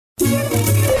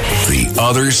The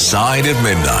Other Side of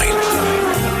Midnight.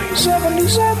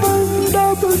 77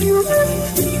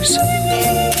 WABC.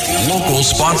 Local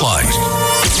Spotlight.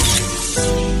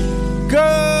 Good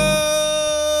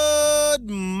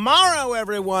morrow,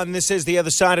 everyone. This is The Other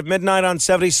Side of Midnight on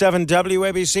 77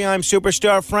 WABC. I'm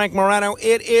superstar Frank Morano.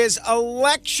 It is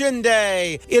Election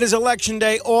Day. It is Election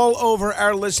Day all over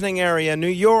our listening area. New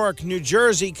York, New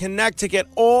Jersey, Connecticut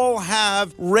all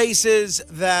have races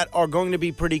that are going to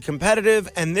be pretty competitive,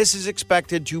 and this is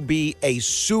expected to be a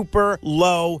super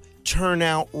low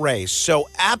turnout race. So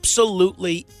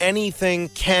absolutely anything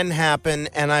can happen,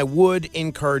 and I would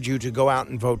encourage you to go out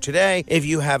and vote today if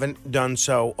you haven't done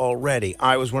so already.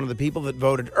 I was one of the people that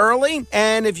voted early,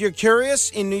 and if you're curious,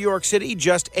 in New York City,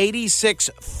 just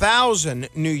 86,000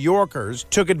 New Yorkers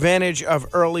took advantage of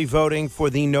early voting for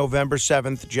the November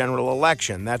 7th general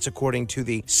election. That's according to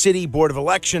the City Board of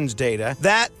Elections data.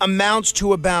 That amounts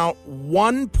to about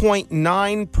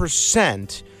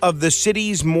 1.9% of the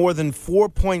city's more than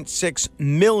 4.6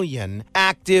 million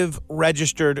active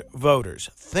registered voters.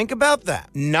 Think about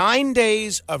that. 9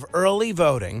 days of early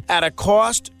voting at a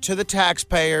cost to the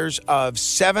taxpayers of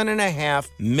 $7.5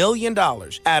 million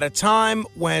at a time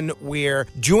when we're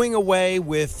doing away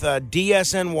with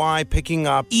DSNY picking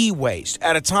up e-waste,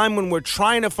 at a time when we're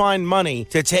trying to find money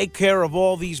to take care of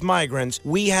all these migrants.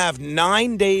 We have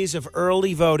 9 days of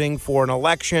early voting for an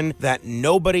election that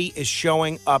nobody is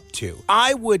showing up to.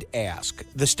 I would ask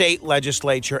the state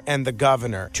legislature and the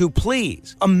governor to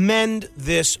please amend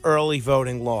this early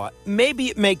voting law. Maybe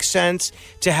it makes sense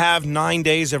to have 9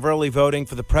 days of early voting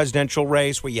for the presidential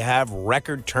race where you have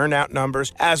record turnout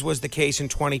numbers, as was the case in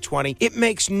 2020. It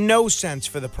makes no sense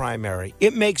for the primary.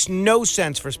 It makes no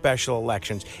sense for special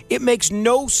elections. It makes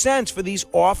no sense for these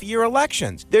off-year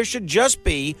elections. There should just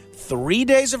be 3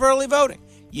 days of early voting.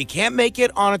 You can't make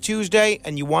it on a Tuesday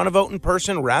and you want to vote in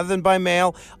person rather than by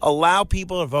mail, allow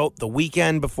people to vote the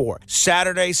weekend before.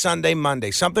 Saturday, Sunday,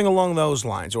 Monday, something along those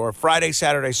lines, or Friday,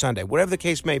 Saturday, Sunday, whatever the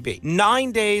case may be.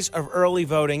 9 days of early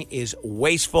voting is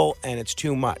wasteful and it's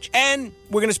too much. And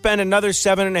we're going to spend another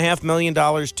 $7.5 million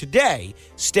today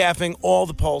staffing all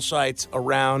the poll sites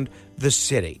around the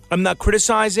city. I'm not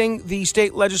criticizing the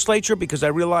state legislature because I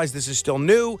realize this is still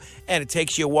new and it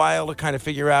takes you a while to kind of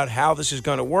figure out how this is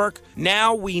going to work.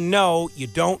 Now we know you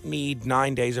don't need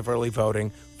 9 days of early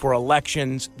voting for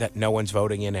elections that no one's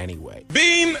voting in anyway.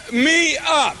 Beam me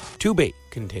up! To be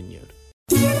continued.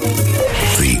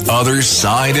 The Other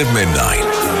Side of Midnight.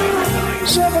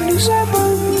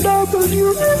 77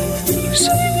 WABC.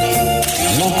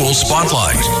 Local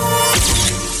Spotlight.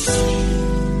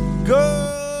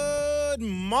 Good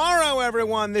morrow,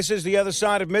 everyone. This is The Other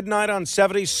Side of Midnight on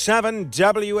 77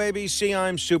 WABC.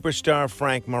 I'm superstar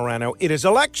Frank Morano. It is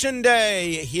Election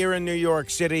Day here in New York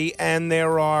City, and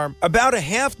there are about a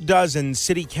half dozen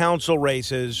city council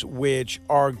races which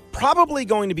are probably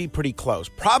going to be pretty close,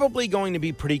 probably going to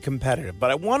be pretty competitive.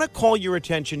 But I want to call your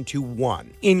attention to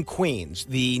one in Queens.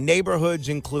 The neighborhoods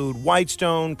include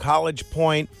Whitestone, College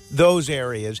Point, those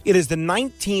areas. It is the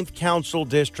 19th Council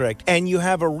District, and you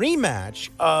have a rematch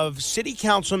of City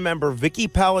Council member Vicky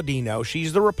Palladino.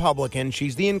 She's the Republican.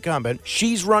 She's the incumbent.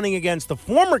 She's running against the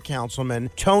former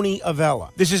councilman, Tony Avella.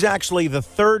 This is actually the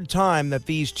third time that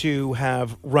these two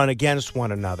have run against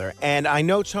one another. And I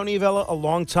know Tony Avella a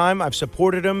long time. I've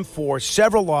supported him for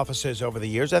several offices over the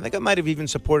years. I think I might have even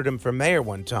supported him for mayor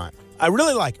one time. I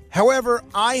really like him. However,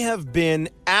 I have been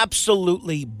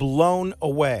absolutely blown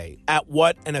away at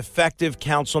what an effective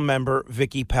council member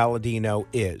Vicky Palladino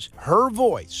is. Her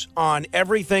voice on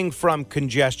everything from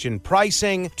congestion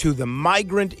pricing to the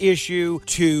migrant issue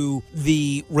to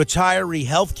the retiree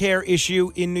health care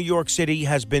issue in New York City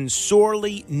has been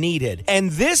sorely needed.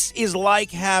 And this is like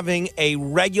having a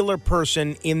regular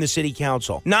person in the city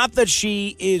council. Not that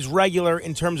she is regular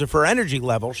in terms of her energy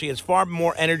level. She has far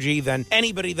more energy than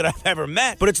anybody that I've ever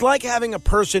met. But it's like having a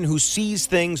person who sees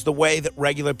things the way that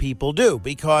regular people do,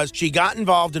 because she got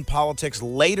involved in politics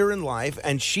later in life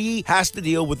and she has to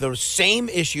deal with the same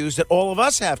issues that all of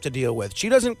us have to deal with. She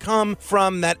doesn't come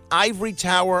from that ivory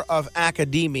tower of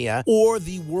academia or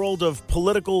the world of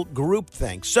political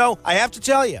groupthink. So I have to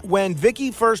tell you, when Vicky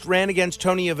first ran against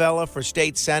Tony Avella for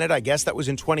state senate, I guess that was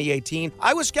in 2018,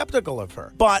 I was skeptical of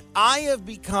her. But I have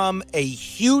become a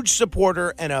huge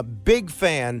supporter and a big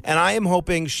fan, and I am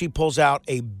hoping she pulls pulls out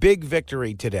a big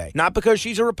victory today. Not because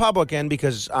she's a Republican,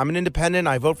 because I'm an independent,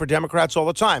 I vote for Democrats all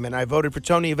the time, and I voted for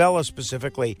Tony Avella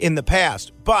specifically in the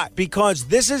past, but because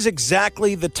this is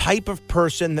exactly the type of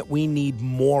person that we need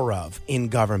more of in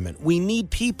government. We need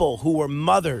people who are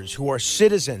mothers, who are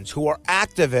citizens, who are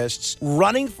activists,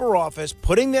 running for office,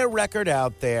 putting their record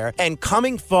out there, and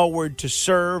coming forward to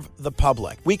serve the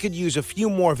public. We could use a few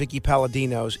more Vicky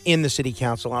Paladinos in the city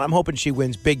council, and I'm hoping she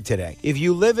wins big today. If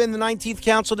you live in the 19th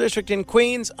Council District in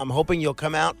Queens, I'm hoping you'll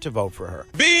come out to vote for her.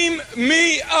 Beam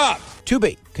me up. To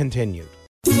be continued.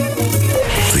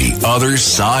 The Other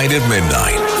Side at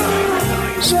Midnight.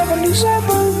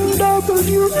 77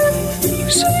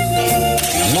 WABC.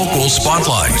 Local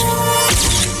Spotlight.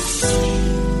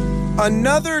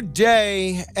 Another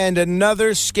day and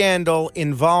another scandal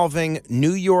involving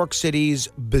New York City's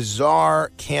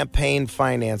bizarre campaign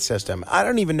finance system. I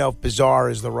don't even know if bizarre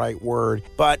is the right word,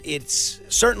 but it's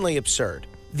certainly absurd.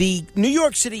 The New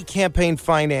York City Campaign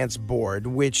Finance Board,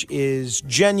 which is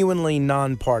genuinely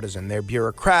nonpartisan. They're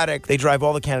bureaucratic. They drive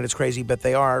all the candidates crazy, but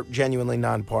they are genuinely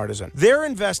nonpartisan. They're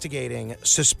investigating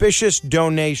suspicious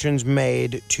donations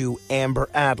made to Amber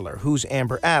Adler. Who's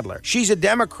Amber Adler? She's a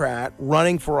Democrat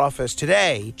running for office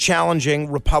today,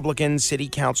 challenging Republican City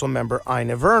Council member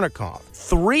Ina Vernikov.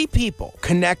 3 people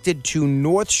connected to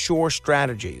North Shore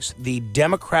Strategies, the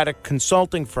Democratic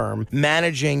consulting firm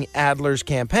managing Adler's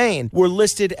campaign, were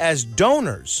listed as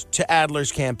donors to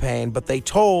Adler's campaign, but they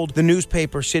told the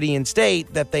newspaper City and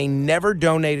State that they never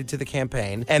donated to the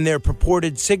campaign and their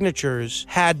purported signatures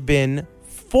had been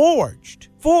forged.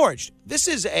 This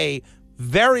is a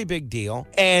very big deal,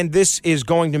 and this is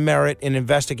going to merit an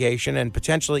investigation and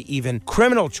potentially even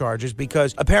criminal charges,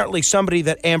 because apparently somebody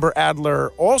that Amber Adler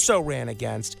also ran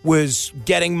against was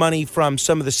getting money from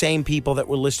some of the same people that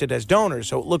were listed as donors.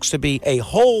 So it looks to be a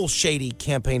whole shady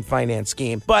campaign finance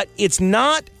scheme. But it's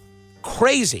not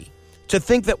crazy to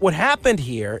think that what happened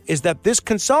here is that this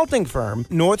consulting firm,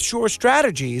 North Shore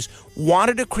Strategies,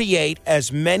 wanted to create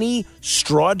as many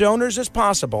straw donors as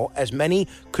possible, as many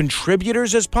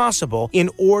contributors as possible, in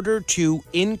order to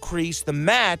increase the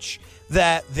match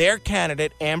that their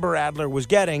candidate, Amber Adler, was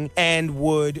getting, and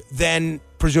would then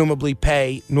presumably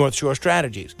pay North Shore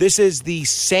Strategies. This is the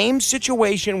same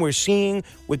situation we're seeing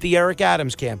with the Eric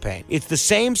Adams campaign. It's the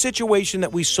same situation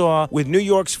that we saw with New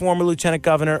York's former Lieutenant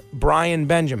Governor Brian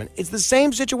Benjamin. It's the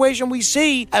same situation we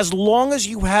see as long as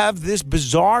you have this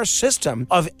bizarre system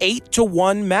of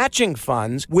 8-to-1 matching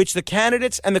funds, which the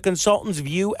candidates and the consultants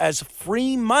view as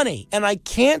free money. And I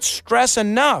can't stress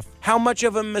enough how much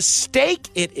of a mistake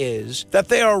it is that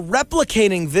they are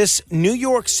replicating this New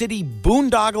York City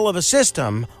boondoggle of a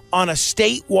system on a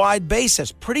statewide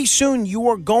basis. Pretty soon you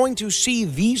are going to see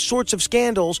these sorts of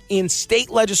scandals in state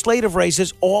legislative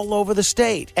races all over the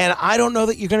state. And I don't know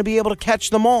that you're going to be able to catch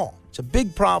them all. It's a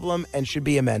big problem and should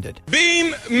be amended.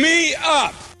 Beam me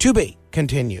up. To be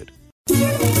continued.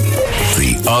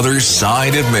 The Other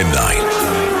Side at Midnight.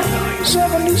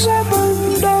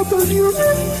 77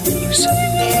 WABC.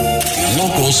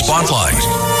 Local Spotlight.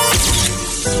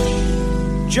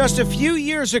 Just a few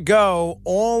years ago,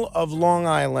 all of Long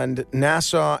Island,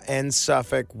 Nassau, and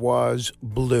Suffolk was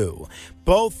blue.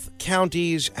 Both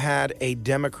counties had a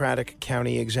Democratic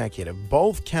county executive.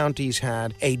 Both counties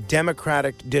had a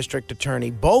Democratic district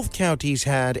attorney. Both counties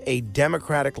had a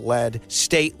Democratic-led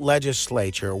state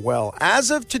legislature. Well, as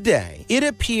of today, it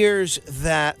appears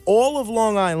that all of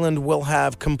Long Island will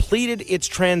have completed its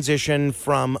transition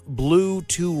from blue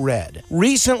to red.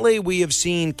 Recently, we have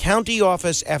seen county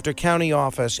office after county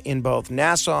office in both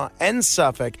Nassau and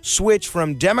Suffolk switch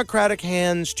from Democratic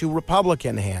hands to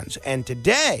Republican hands. And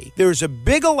today, there's a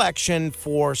big election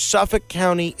for Suffolk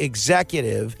County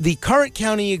Executive. The current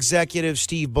county executive,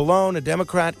 Steve Bellone, a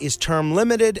Democrat, is term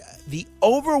limited. The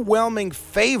overwhelming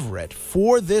favorite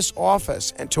for this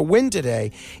office and to win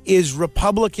today is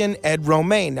Republican Ed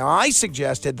Romaine. Now, I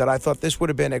suggested that I thought this would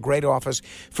have been a great office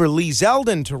for Lee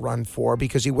Zeldin to run for,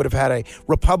 because he would have had a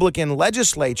Republican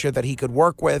legislature that he could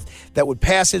work with that would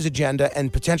pass his agenda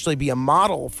and potentially be a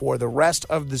model for the rest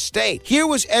of the state. Here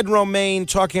was Ed Romaine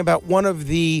talking about one of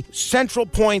the central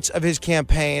points of his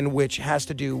campaign, which has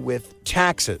to do with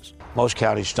taxes. Most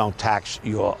counties don't tax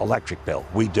your electric bill.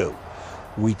 We do.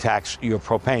 We tax your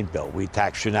propane bill. We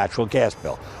tax your natural gas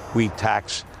bill. We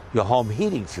tax your home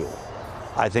heating fuel.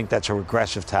 I think that's a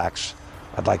regressive tax.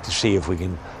 I'd like to see if we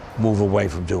can move away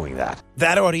from doing that.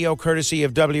 That audio courtesy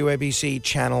of WABC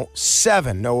Channel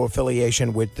 7, no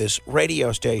affiliation with this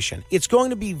radio station. It's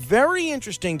going to be very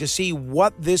interesting to see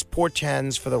what this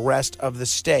portends for the rest of the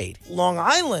state. Long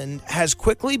Island has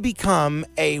quickly become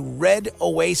a red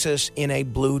oasis in a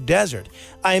blue desert.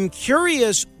 I'm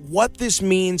curious what this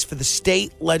means for the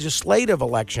state legislative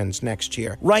elections next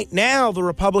year. Right now, the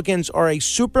Republicans are a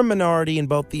super minority in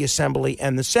both the Assembly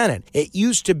and the Senate. It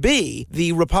used to be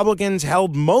the Republicans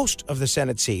held most of the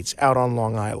Senate seats out on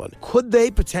Long Island. Could they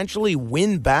potentially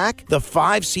win back the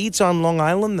 5 seats on Long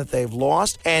Island that they've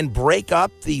lost and break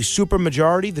up the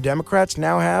supermajority the Democrats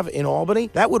now have in Albany?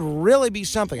 That would really be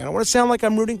something. I don't want to sound like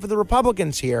I'm rooting for the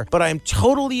Republicans here, but I'm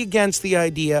totally against the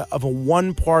idea of a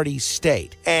one-party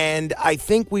state. And I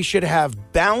think we should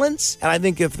have balance, and I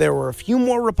think if there were a few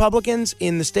more Republicans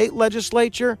in the state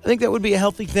legislature, I think that would be a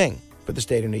healthy thing for the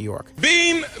state of New York.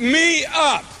 Beam me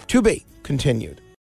up. To be continued.